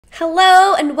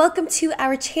Hello and welcome to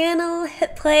our channel,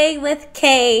 Hit Play with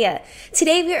Kay.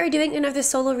 Today we are doing another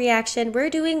solo reaction. We're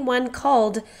doing one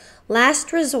called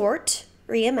Last Resort,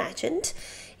 Reimagined.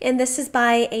 And this is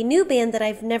by a new band that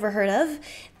I've never heard of.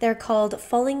 They're called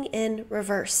Falling in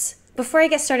Reverse. Before I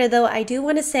get started though, I do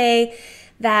want to say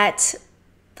that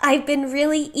I've been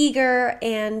really eager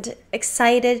and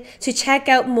excited to check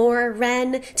out more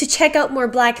Ren, to check out more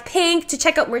Blackpink, to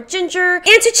check out more Ginger,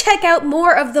 and to check out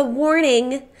more of The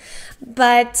Warning.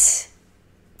 But,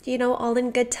 you know, all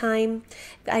in good time.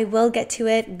 I will get to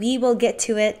it. We will get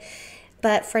to it.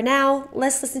 But for now,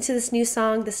 let's listen to this new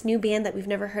song, this new band that we've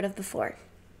never heard of before.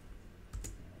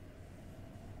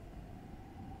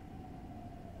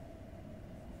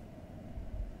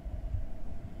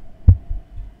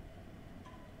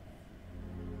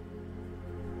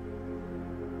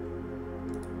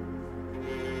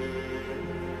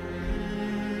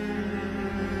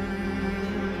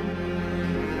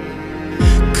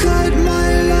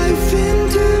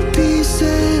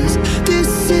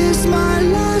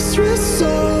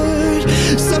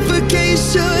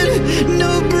 Suffocation,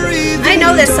 no breathing. I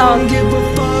know this song. Don't give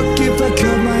a fuck if I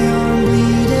cut my arm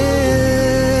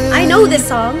bleeding. I know this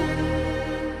song.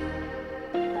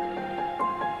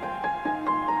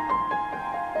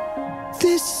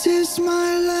 This is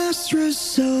my last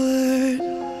resort.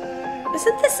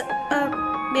 Isn't this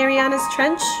Mariana's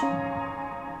Trench?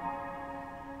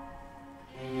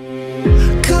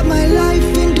 Cut my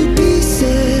life into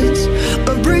pieces.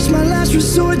 Embrace my last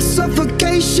resort.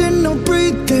 Suffocation, no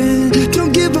breathing.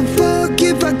 Don't give a fuck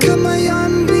if I cut my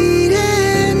arm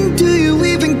bleeding. Do you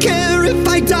even care if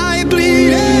I die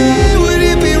bleeding? Would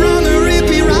it be wrong or it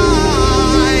be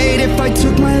right if I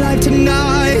took my life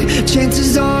tonight?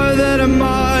 Chances are that I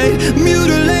might.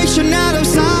 Mutilation out of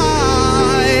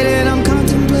sight, and I'm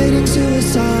contemplating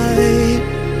suicide.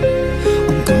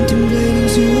 I'm contemplating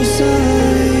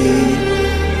suicide.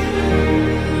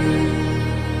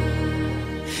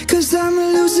 'Cause I'm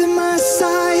losing my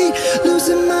sight,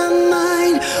 losing my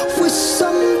mind. Wish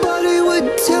somebody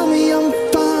would tell me I'm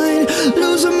fine.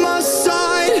 Losing my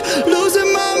sight,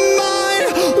 losing my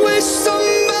mind. Wish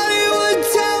somebody would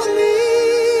tell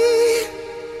me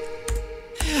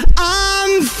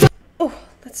I'm fine. Oh,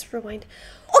 let's rewind.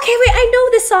 Okay, wait, I know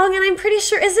this song and I'm pretty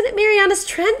sure, isn't it Mariana's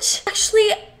Trench?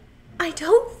 Actually, I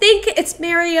don't think it's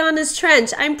Mariana's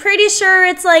Trench. I'm pretty sure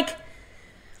it's like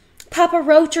Papa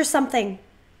Roach or something.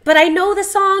 But I know the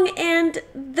song, and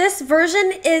this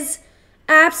version is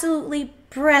absolutely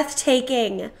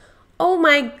breathtaking. Oh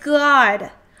my god.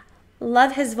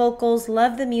 Love his vocals,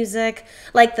 love the music,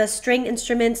 like the string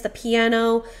instruments, the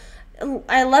piano.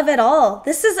 I love it all.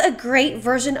 This is a great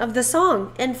version of the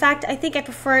song. In fact, I think I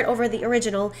prefer it over the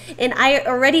original, and I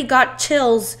already got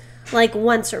chills like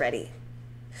once already.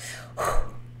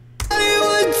 Somebody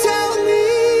would tell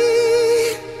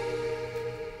me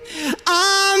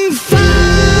I'm fine.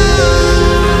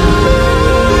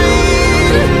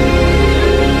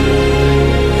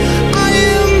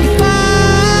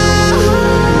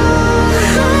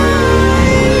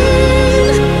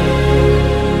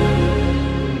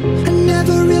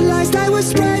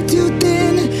 Spread too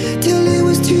thin till it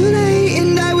was too late,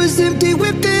 and I was empty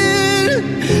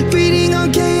within, feeding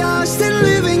on chaos and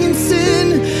living in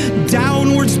sin.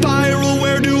 Downward spiral,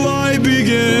 where do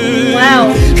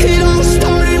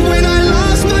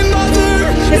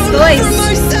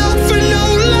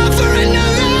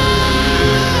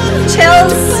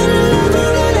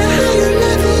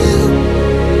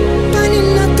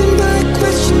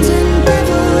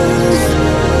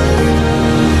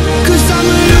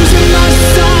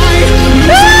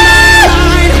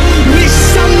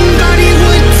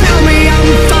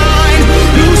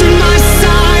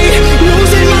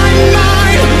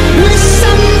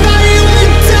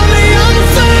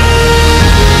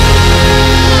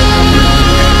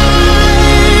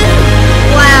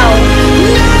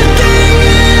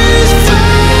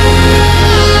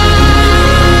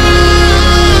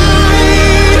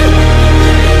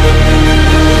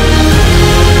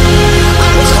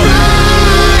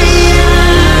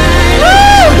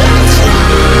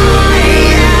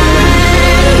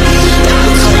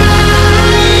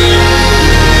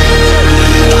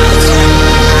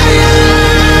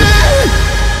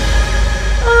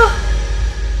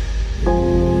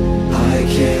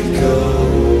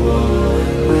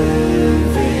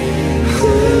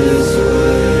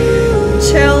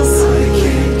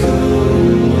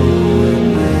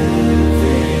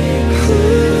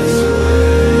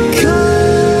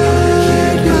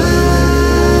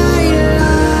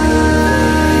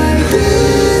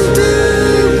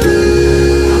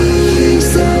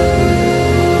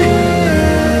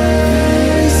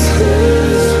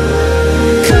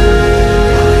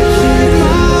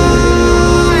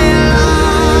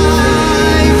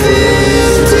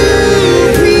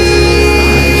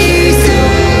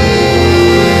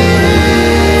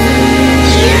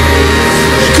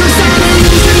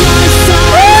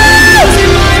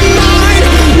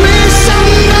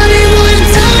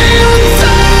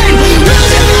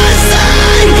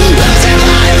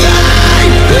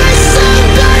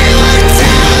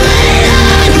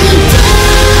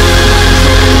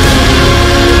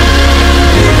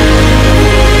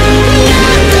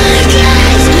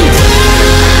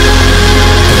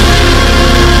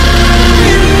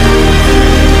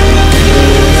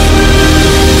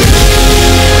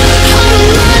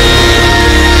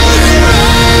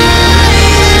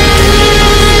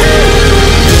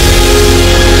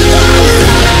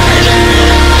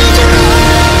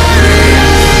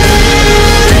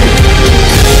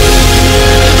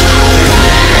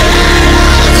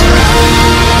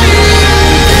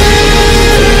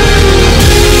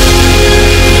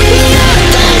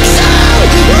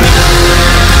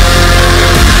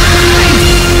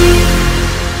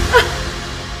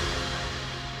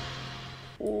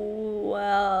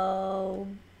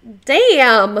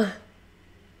Damn.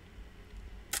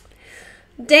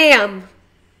 Damn.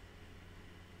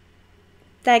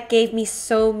 That gave me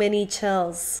so many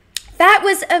chills. That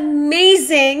was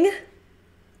amazing.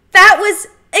 That was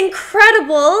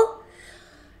incredible.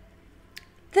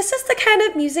 This is the kind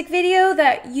of music video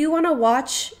that you want to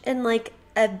watch in like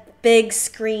a big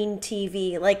screen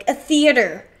TV, like a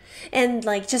theater, and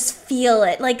like just feel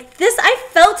it. Like this, I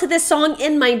felt this song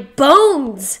in my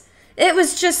bones. It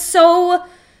was just so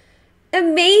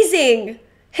amazing.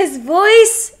 His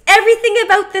voice, everything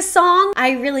about this song,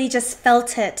 I really just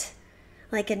felt it.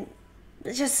 Like,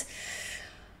 just,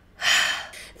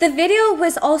 the video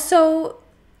was also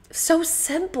so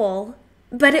simple,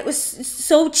 but it was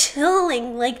so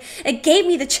chilling. Like, it gave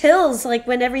me the chills, like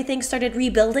when everything started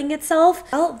rebuilding itself.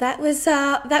 Well, that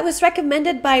was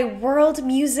recommended by World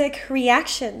Music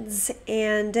Reactions,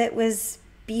 and it was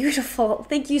beautiful.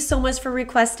 Thank you so much for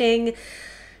requesting.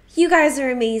 You guys are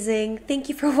amazing. Thank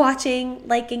you for watching,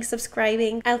 liking,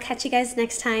 subscribing. I'll catch you guys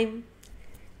next time.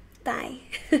 Bye.